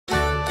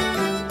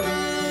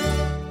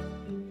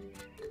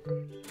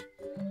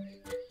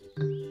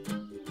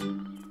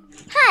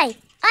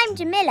I'm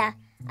Jamila.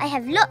 I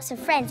have lots of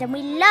friends and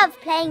we love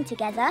playing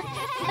together.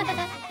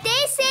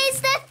 This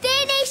is the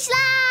finish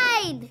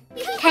line!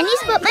 Can you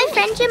spot my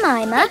friend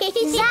Jemima?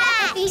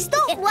 Zach,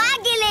 stop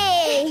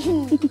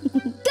waggling!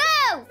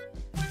 Go!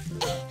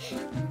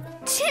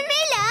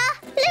 Jamila!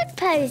 Look,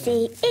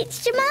 Posy,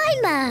 it's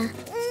Jemima.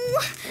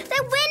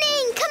 They're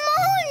winning! Come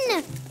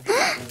on!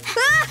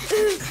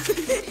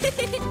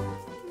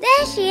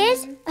 There she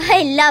is.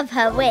 I love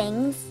her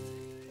wings.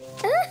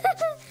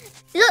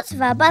 Lots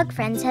of our bug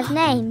friends have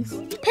names.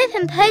 Pip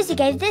and Posy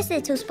gave this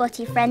little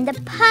spotty friend the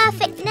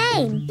perfect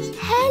name.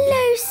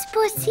 Hello,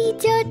 Spotty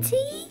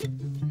Dotty.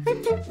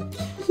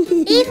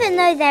 Even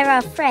though they're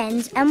our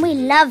friends and we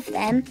love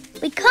them,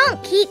 we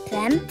can't keep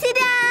them.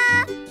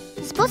 Ta-da!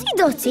 Spotty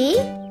Dotty?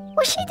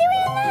 What's she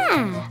doing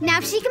there? Now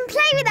she can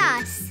play with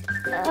us.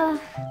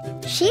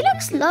 She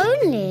looks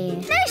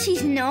lonely. No,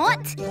 she's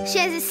not. She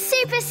has a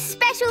super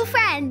special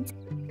friend.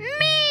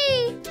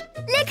 Me!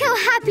 Look how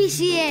happy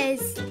she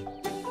is.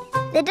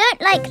 They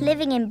don't like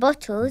living in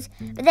bottles,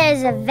 but there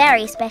is a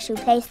very special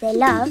place they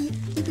love.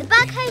 The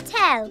Bug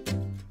Hotel.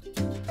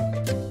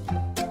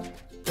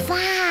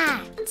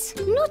 That!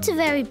 Not a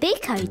very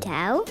big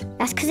hotel.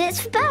 That's because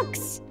it's for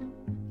bugs.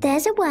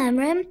 There's a worm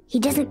room. He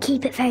doesn't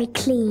keep it very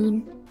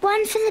clean.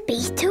 One for the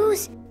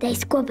beetles. They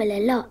squabble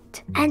a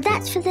lot. And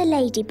that's for the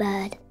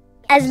ladybird.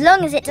 As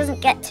long as it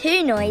doesn't get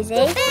too noisy.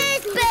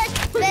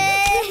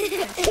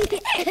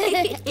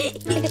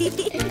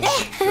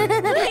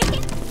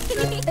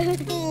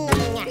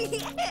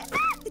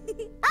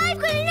 I've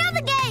got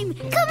another game!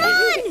 Come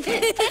on!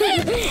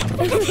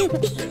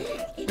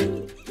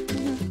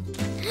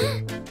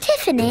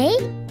 Tiffany,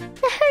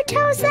 the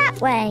hotel's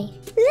that way.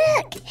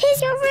 Look,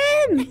 here's your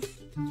room.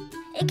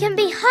 It can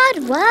be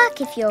hard work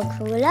if you're a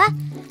crawler,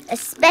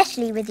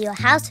 especially with your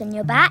house on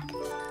your back.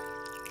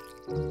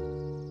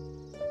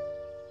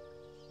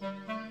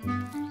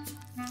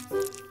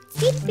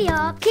 Keepy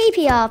up,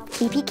 keepy up,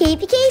 keepy,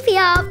 keepy, keepy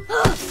up.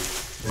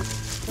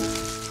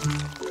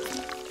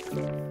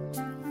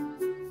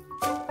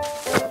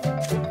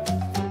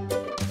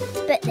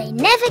 But they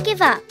never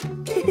give up.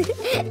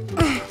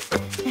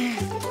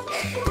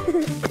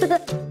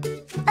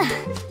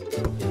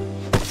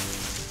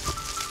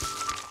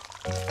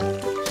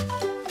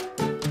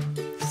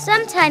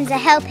 Sometimes a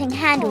helping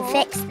hand will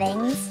fix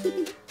things.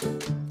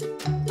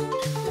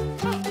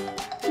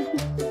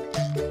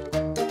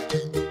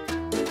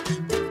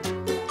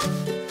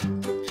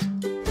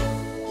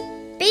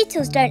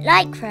 Beetles don't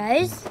like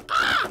crows.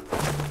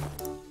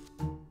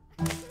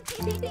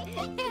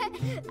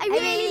 I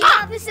really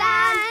love the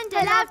sand.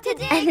 I love to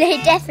dig And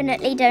they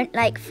definitely don't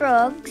like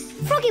frogs.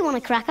 Froggy want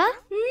a cracker?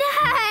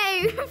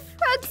 No!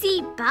 Frogs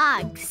eat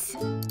bugs.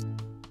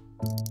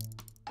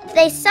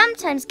 They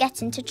sometimes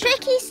get into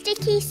tricky,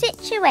 sticky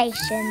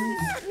situations.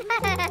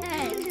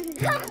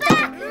 Come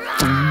back!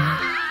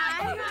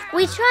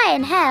 We try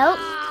and help.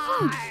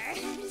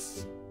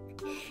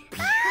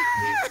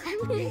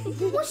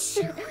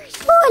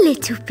 Poor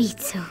little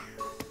beetle.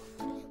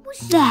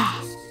 There,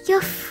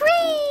 you're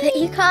free. But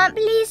you can't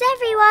please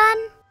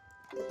everyone.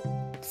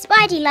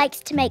 Spidey likes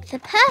to make the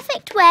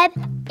perfect web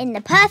in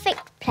the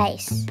perfect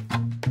place.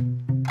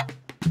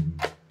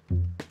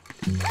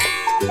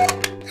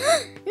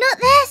 Not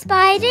there,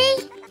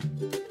 Spidey.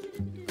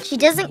 She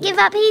doesn't give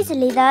up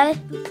easily, though.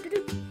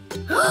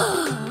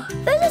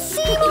 There's a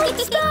sea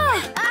monster!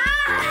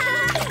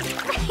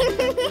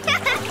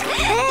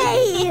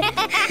 Hey!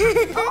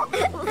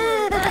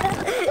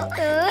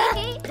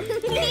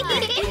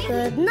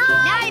 Good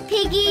night,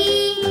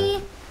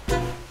 Piggy.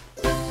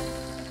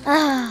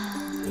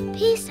 Ah,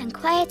 peace and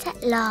quiet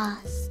at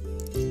last.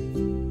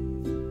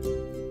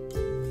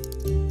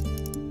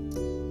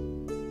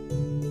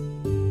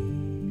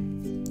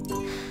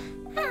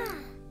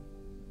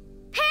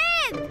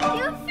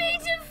 Your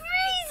feet are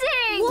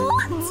freezing!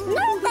 What?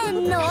 No, they're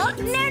not.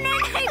 No,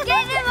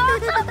 get them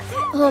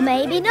off. Or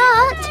maybe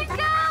not. They're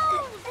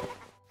cold.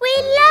 We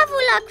love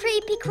all our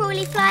creepy,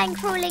 crawly, flying,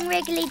 crawling,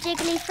 wriggly,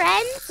 jiggly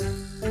friends.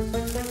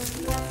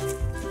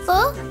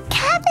 Oh,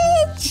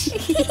 cabbage!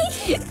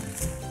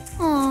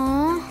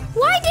 Aww.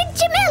 Why did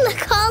Jamila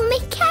call me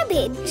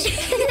cabbage?